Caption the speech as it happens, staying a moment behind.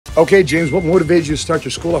Okay, James, what motivated you to start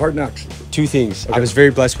your School of Hard Knocks? Two things. Okay. I was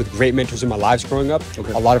very blessed with great mentors in my lives growing up.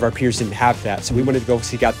 Okay. A lot of our peers didn't have that. So we wanted to go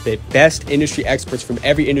seek out the best industry experts from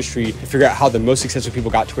every industry to figure out how the most successful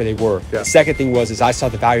people got to where they were. Yeah. The second thing was I saw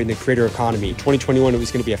the value in the creator economy. 2021, it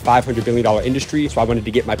was going to be a $500 billion industry. So I wanted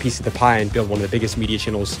to get my piece of the pie and build one of the biggest media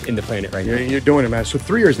channels in the planet right now. You're doing it, man. So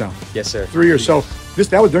 3 years now. Yes, sir. 3 years. So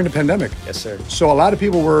that was during the pandemic. Yes, sir. So a lot of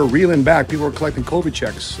people were reeling back. People were collecting COVID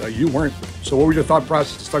checks. You weren't. So what was your thought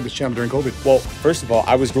process to start this channel during COVID? Well, first of all,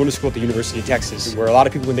 I was going to school at the University of Texas, where a lot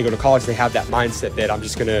of people, when they go to college, they have that mindset that I'm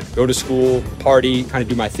just going to go to school, party, kind of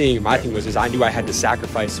do my thing. My thing was I knew I had to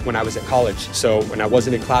sacrifice when I was at college. So when I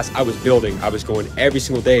wasn't in class, I was building. I was going every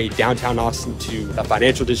single day downtown Austin to the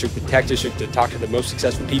financial district, the tech district, to talk to the most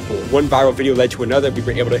successful people. One viral video led to another. We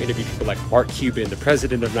were able to interview people like Mark Cuban, the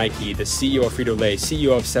president of Nike, the CEO of Frito-Lay,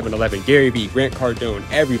 CEO of 7-Eleven, Gary Vee, Grant Cardone,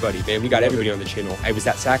 everybody, man. We got everybody on the channel. I was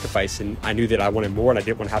that sacrifice, and I knew that I wanted more, and I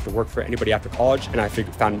didn't want to have to work for anybody after college, and I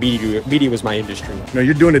found media was my industry.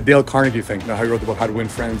 You're doing the Dale Carnegie thing, how you wrote the book, How to Win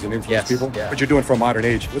Friends and Influence People, but you're doing it for a modern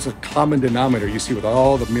age. What's a common denominator you see with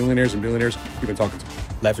all the millionaires and billionaires you've been talking to?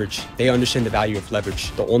 Leverage. They understand the value of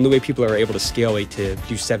leverage. The only way people are able to scale to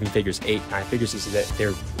do 7 figures, 8, 9 figures is that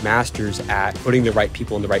they're masters at putting the right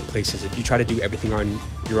people in the right places. If you try to do everything on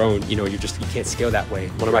your own, you can't scale that way.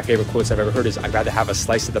 One of my favorite quotes I've ever heard is, I'd rather have a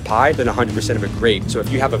slice of the pie than 100% of a grape. So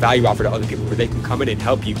if you have a value offer to other people where they can come in and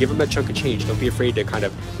help you, give them a chunk of change. Don't be afraid to kind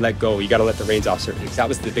of let go. You got to let the reins off certain things. That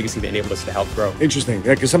was the biggest thing that enabled us to help grow. Interesting.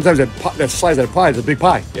 Yeah, because sometimes that slice of the pie is a big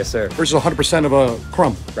pie. Yes, sir. Versus 100% of a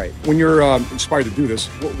crumb. Right. When you're inspired to do this,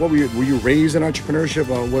 what were you raised in entrepreneurship?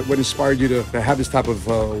 What inspired you to have this type of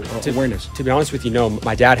awareness? To be honest with you, no.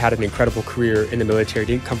 My dad had an incredible career in the military.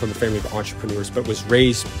 Didn't come from a family of entrepreneurs, but was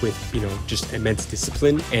raised with, just immense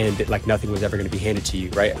discipline, and like nothing was ever going to be handed to you,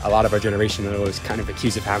 right? A lot of our generation is kind of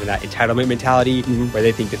accused of having that entitlement mentality, where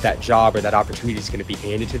they think that job or that opportunity is going to be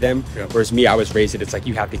handed to them. Yeah. Whereas me, I was raised that it's like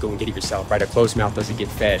you have to go and get it yourself, right? A closed mouth doesn't get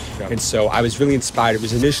fed. Yeah. And so I was really inspired. It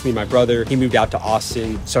was initially my brother. He moved out to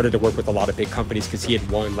Austin, started to work with a lot of big companies because he had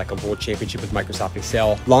won like a world championship with Microsoft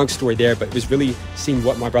Excel. Long story there, but it was really seeing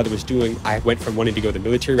what my brother was doing. I went from wanting to go the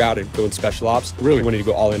military route and go in special ops, really wanted to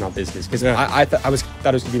go all in on business because I thought it was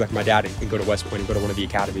going to be like my dad and go to West Point and go to one of the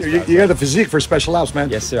academies. You got the physique for special ops, man.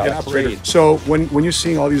 Yes, sir. So when you're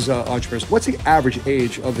seeing all these entrepreneurs, what's the average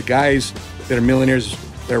age of the guys that are millionaires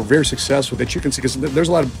that are very successful that you can see? Because there's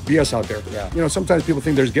a lot of BS out there. Yeah. Sometimes people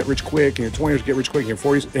think there's get rich quick, in your 20s, get rich quick, in your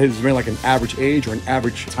 40s. Has there been like an average age or an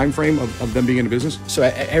average time frame of them being in the business? So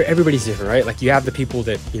everybody's different, right? Like you have the people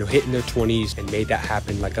that, hit in their 20s and made that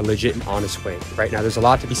happen like a legit and honest way. Right now, there's a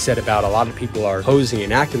lot to be said about a lot of people are posing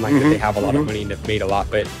and acting like that they have a lot of money and have made a lot,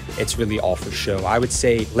 but it's really all for show. I would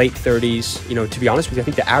say late 30s, to be honest with you, I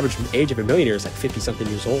think the average age of a millionaire is like 50-something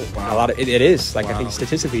years old. Wow. A lot of it is. Like I think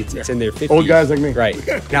statistically it's in their 50s. Old guys like me. Right.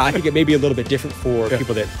 Now, I think it may be a little bit different for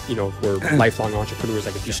people that, were lifelong entrepreneurs.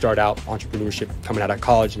 Like if you start out entrepreneurship coming out of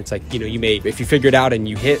college and it's like, you may, if you figure it out and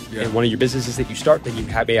you hit in one of your businesses that you start, then you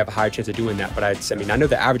may have a higher chance of doing that. But I know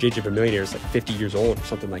the average age of a millionaire is like 50 years old or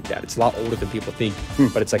something like that. It's a lot older than people think,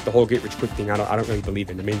 but it's like the whole get rich quick thing. I don't really believe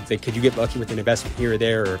in. I mean, could you get lucky with an investment here or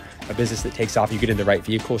there or a business that takes off, you get in the right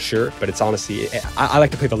vehicle? Sure. But it's honestly, I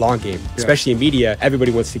like to play the long game, especially in media.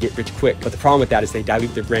 Everybody wants to get rich quick. But the problem with that is they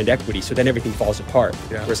dilute their brand equity. So then everything falls apart.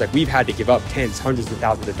 Whereas like we've had to give up tens, hundreds of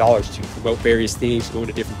thousands of dollars to promote various things, go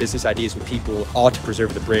into different business ideas with people, all to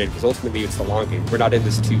preserve the brand. Because ultimately it's the long game. We're not in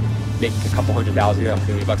this to make a couple $100,000, $1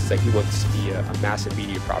 million bucks. It's like we want this to be a massive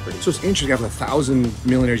media property. So it's interesting, after 1,000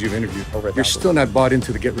 millionaires you've interviewed, you're still not bought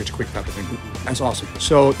into the get rich quick type of thing. That's awesome.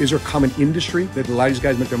 So is there a common industry that a lot of these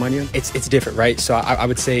guys make their money in? It's different, right? So I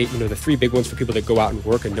would say, the 3 big ones for people that go out and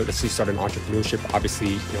work and don't necessarily start an entrepreneurship,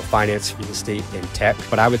 obviously, finance, real estate, and tech.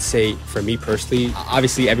 But I would say for me personally,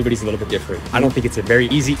 obviously everybody's a little bit different. I don't think it's a very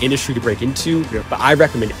easy industry to break into, but I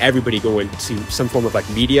recommend everybody go into some form of like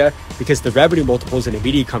media, because the revenue multiples in a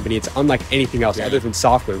media company, it's unlike anything else other than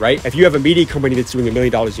software, right? If you have a media company that's doing $1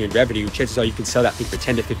 million a year in revenue, chances are you can sell that thing for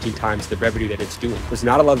 10 to 15 times the revenue that it's doing. There's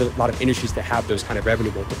not a lot of industries that have those kind of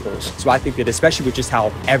revenue multiples. So I think that especially with just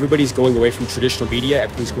how everybody's going away from traditional media,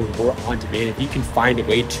 everybody's going more on demand, if you can find a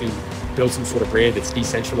way to build some sort of brand that's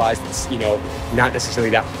decentralized, that's not necessarily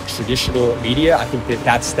that traditional media, I think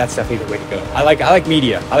that's definitely the way to go. I like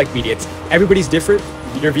media. It's everybody's different,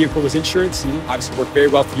 your vehicle was insurance, obviously worked very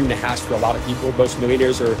well for you and it has for a lot of people. Most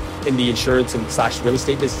millionaires are in the insurance and / real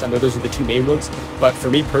estate business. I know those are the two main ones. But for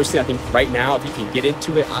me personally, I think right now, if you can get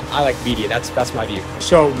into it, I like media. That's my view.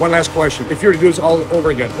 So one last question. If you were to do this all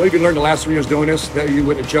over again, what have you learned the last 3 years doing this that you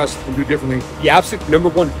would adjust and do differently? The absolute number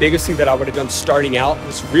one biggest thing that I would have done starting out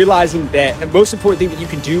was realizing that the most important thing that you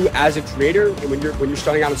can do as a creator and when you're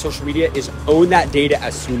starting out on social media is own that data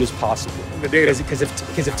as soon as possible. The data. Because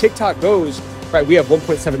if TikTok goes, right, we have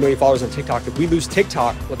 1.7 million followers on TikTok. If we lose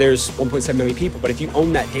TikTok, well, there's 1.7 million people. But if you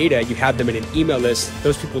own that data, you have them in an email list,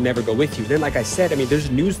 those people never go with you. Then, like I said, I mean, there's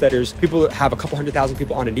newsletters. People have a couple 100,000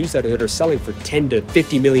 people on a newsletter that are selling for $10 to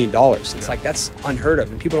 $50 million. It's like, that's unheard of.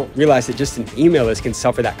 And people don't realize that just an email list can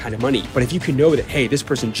sell for that kind of money. But if you can know that, hey, this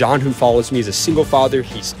person, John, who follows me, is a single father.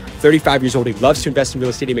 He's 35 years old. He loves to invest in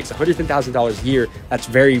real estate. He makes $110,000 a year. That's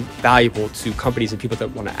very valuable to companies and people that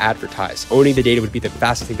want to advertise. Owning the data would be the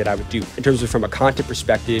fastest thing that I would do. In terms of from a content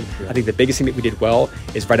perspective, I think the biggest thing that we did well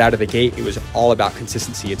is right out of the gate, it was all about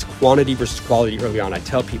consistency. It's quantity versus quality early on. I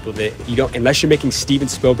tell people that you don't, unless you're making Steven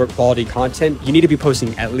Spielberg quality content, you need to be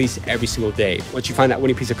posting at least every single day. Once you find that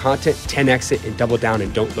winning piece of content, 10x it and double down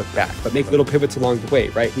and don't look back. But make little pivots along the way,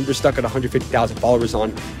 right? We were stuck at 150,000 followers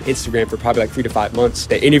on Instagram for probably like 3 to 5 months.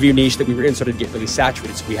 The interview niche that we were in started to get really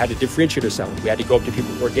saturated. So we had to differentiate ourselves. We had to go up to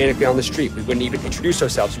people organically on the street. We wouldn't even introduce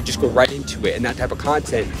ourselves. We just go right into it. And that type of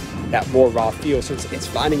content, that more raw feel. So it's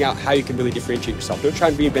finding out how you can really differentiate yourself. Don't try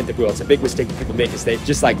and reinvent the wheel. It's a big mistake that people make is they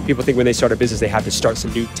just like people think when they start a business, they have to start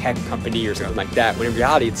some new tech company or something like that. When in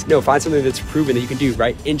reality, it's no, find something that's proven that you can do,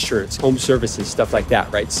 right? Insurance, home services, stuff like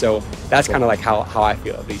that, right? So that's kind of like how I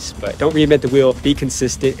feel at least. But don't reinvent the wheel, be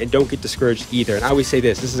consistent, and don't get discouraged either. And I always say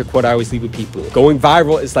this is a quote I always leave with people. Going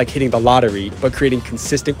viral is like hitting the lottery, but creating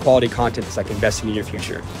consistent quality content is like investing in your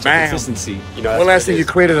future. So consistency, you know. One last thing, you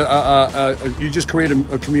created you just created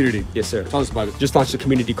a community. Yes, sir. Tell us about it. Just launched a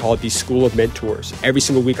community called the School of Mentors. Every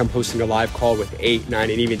single week I'm hosting a live call with 8, 9,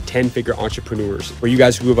 and even 10-figure entrepreneurs where you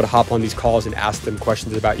guys will be able to hop on these calls and ask them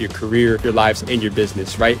questions about your career, your lives, and your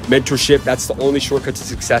business, right? Mentorship, that's the only shortcut to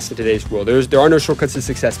success in today's world. There are no shortcuts to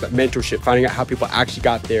success, but mentorship, finding out how people actually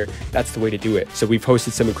got there, that's the way to do it. So we've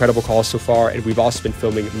hosted some incredible calls so far, and we've also been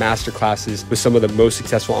filming master classes with some of the most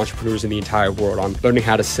successful entrepreneurs in the entire world on learning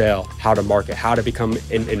how to sell, how to market, how to become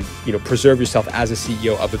and preserve yourself as a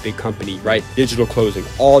CEO of a big company, right? Digital closing,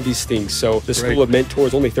 all these things. So the School of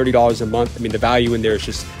Mentors, only $30 a month. I mean, the value in there is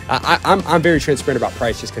just, I'm very transparent about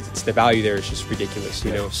price just because it's the value there is just ridiculous,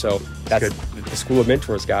 you know? So that's the School of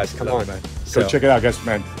Mentors, guys. Come on, man. Go check it out, guys,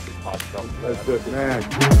 man. Awesome. That's good, man.